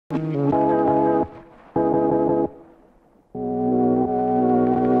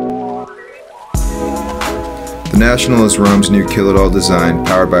National is Rome's new kill-it-all design,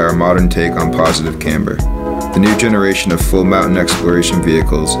 powered by our modern take on positive camber. The new generation of full mountain exploration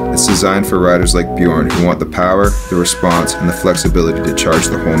vehicles is designed for riders like Bjorn who want the power, the response, and the flexibility to charge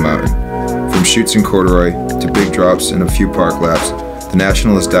the whole mountain. From chutes and corduroy to big drops and a few park laps, the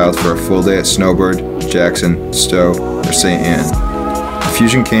National is dialed for a full day at Snowbird, Jackson, Stowe, or St. Anne. The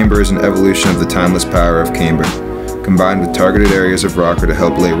Fusion Camber is an evolution of the timeless power of camber, combined with targeted areas of rocker to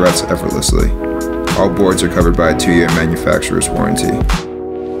help lay ruts effortlessly. All boards are covered by a 2-year manufacturer's warranty.